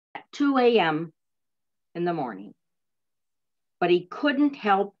2 a.m. in the morning, but he couldn't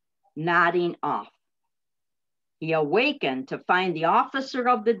help nodding off. He awakened to find the officer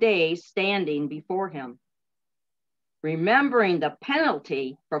of the day standing before him. Remembering the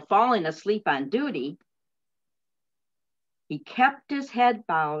penalty for falling asleep on duty, he kept his head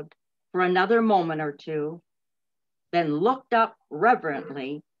bowed for another moment or two, then looked up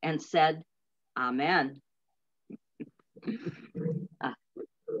reverently and said, Amen.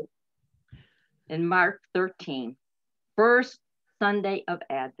 In Mark 13, first Sunday of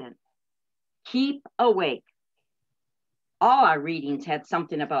Advent, keep awake. All our readings had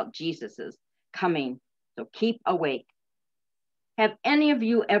something about Jesus's coming, so keep awake. Have any of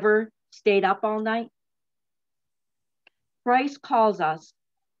you ever stayed up all night? Christ calls us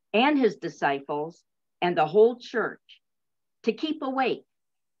and his disciples and the whole church to keep awake,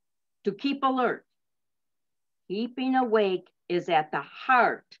 to keep alert. Keeping awake is at the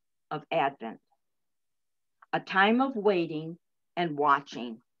heart of Advent, a time of waiting and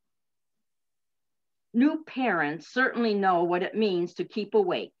watching. New parents certainly know what it means to keep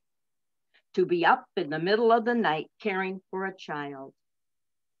awake, to be up in the middle of the night caring for a child.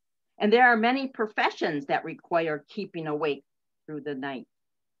 And there are many professions that require keeping awake through the night.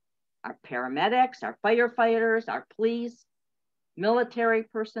 Our paramedics, our firefighters, our police, military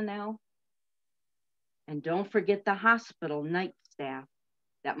personnel. And don't forget the hospital night staff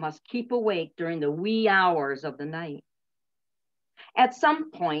that must keep awake during the wee hours of the night. At some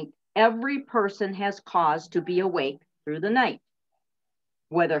point, every person has cause to be awake through the night,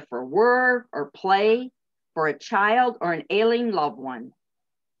 whether for work or play, for a child or an ailing loved one.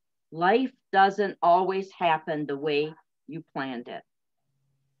 Life doesn't always happen the way you planned it.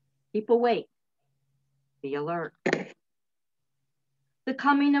 Keep awake. Be alert. The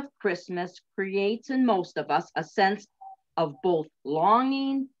coming of Christmas creates in most of us a sense of both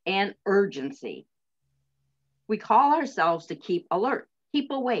longing and urgency. We call ourselves to keep alert,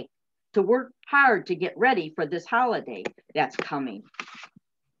 keep awake, to work hard to get ready for this holiday that's coming,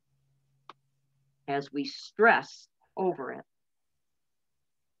 as we stress over it.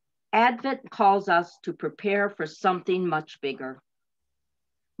 Advent calls us to prepare for something much bigger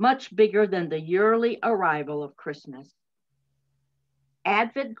than the yearly arrival of Christmas.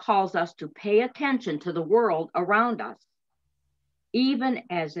 Advent calls us to pay attention to the world around us, even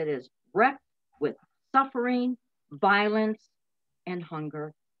as it is wrecked with suffering, violence, and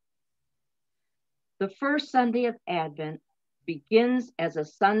hunger. The first Sunday of Advent begins as a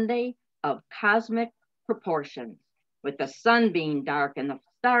Sunday of cosmic proportions, with the sun being dark and the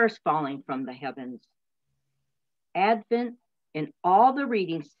stars falling from the heavens. Advent, in all the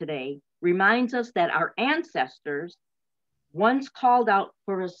readings today, reminds us that our ancestors once called out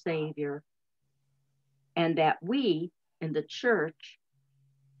for a Savior, and that we in the church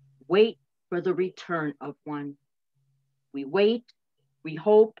wait for the return of one. We wait, we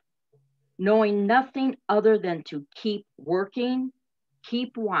hope, knowing nothing other than to keep working,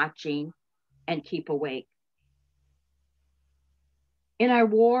 keep watching, and keep awake. In our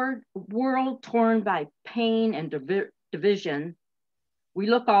world torn by pain and division, we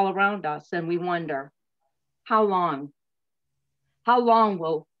look all around us and we wonder, how long? How long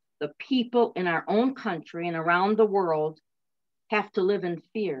will the people in our own country and around the world have to live in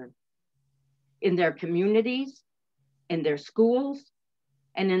fear? In their communities, in their schools,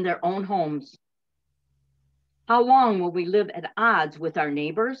 and in their own homes? How long will we live at odds with our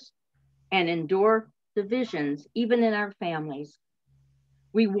neighbors and endure divisions, even in our families?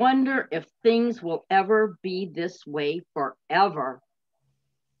 We wonder if things will ever be this way forever.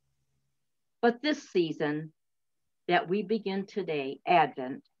 But this season that we begin today,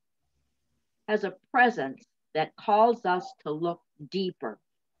 Advent, has a presence that calls us to look deeper.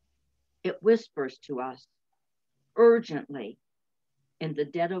 It whispers to us urgently in the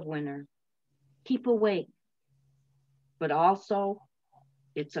dead of winter, keep awake. But also,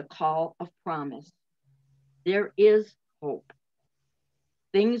 it's a call of promise. There is hope.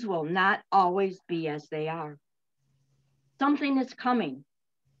 Things will not always be as they are. Something is coming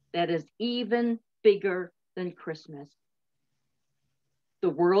that is even bigger than Christmas. The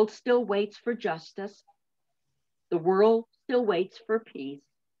world still waits for justice. The world still waits for peace.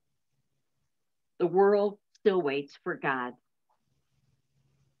 The world still waits for God.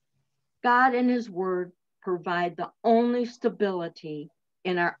 God and his word provide the only stability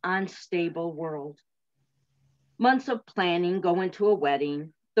in our unstable world. Months of planning go into a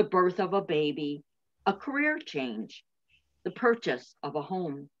wedding, the birth of a baby, a career change, the purchase of a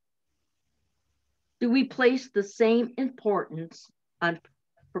home. Do we place the same importance on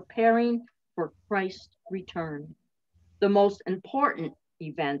preparing for Christ's return, the most important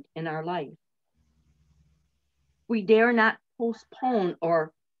event in our life. We dare not postpone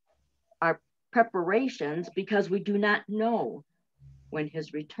our preparations because we do not know when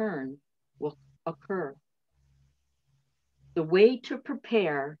his return will occur. The way to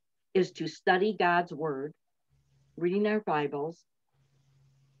prepare is to study God's word, reading our Bibles,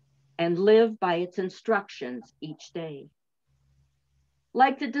 and live by its instructions each day.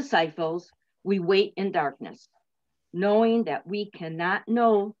 Like the disciples, we wait in darkness, knowing that we cannot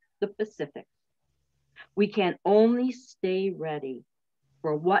know the Pacific. We can only stay ready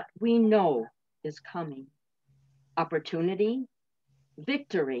for what we know is coming. Opportunity,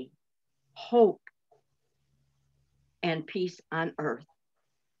 victory, hope, and peace on earth.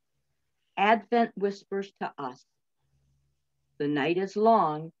 Advent whispers to us, the night is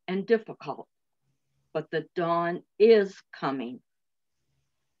long and difficult, but the dawn is coming.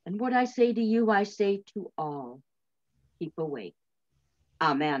 And what I say to you, I say to all, keep awake.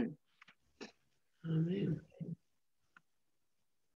 Amen. Amen.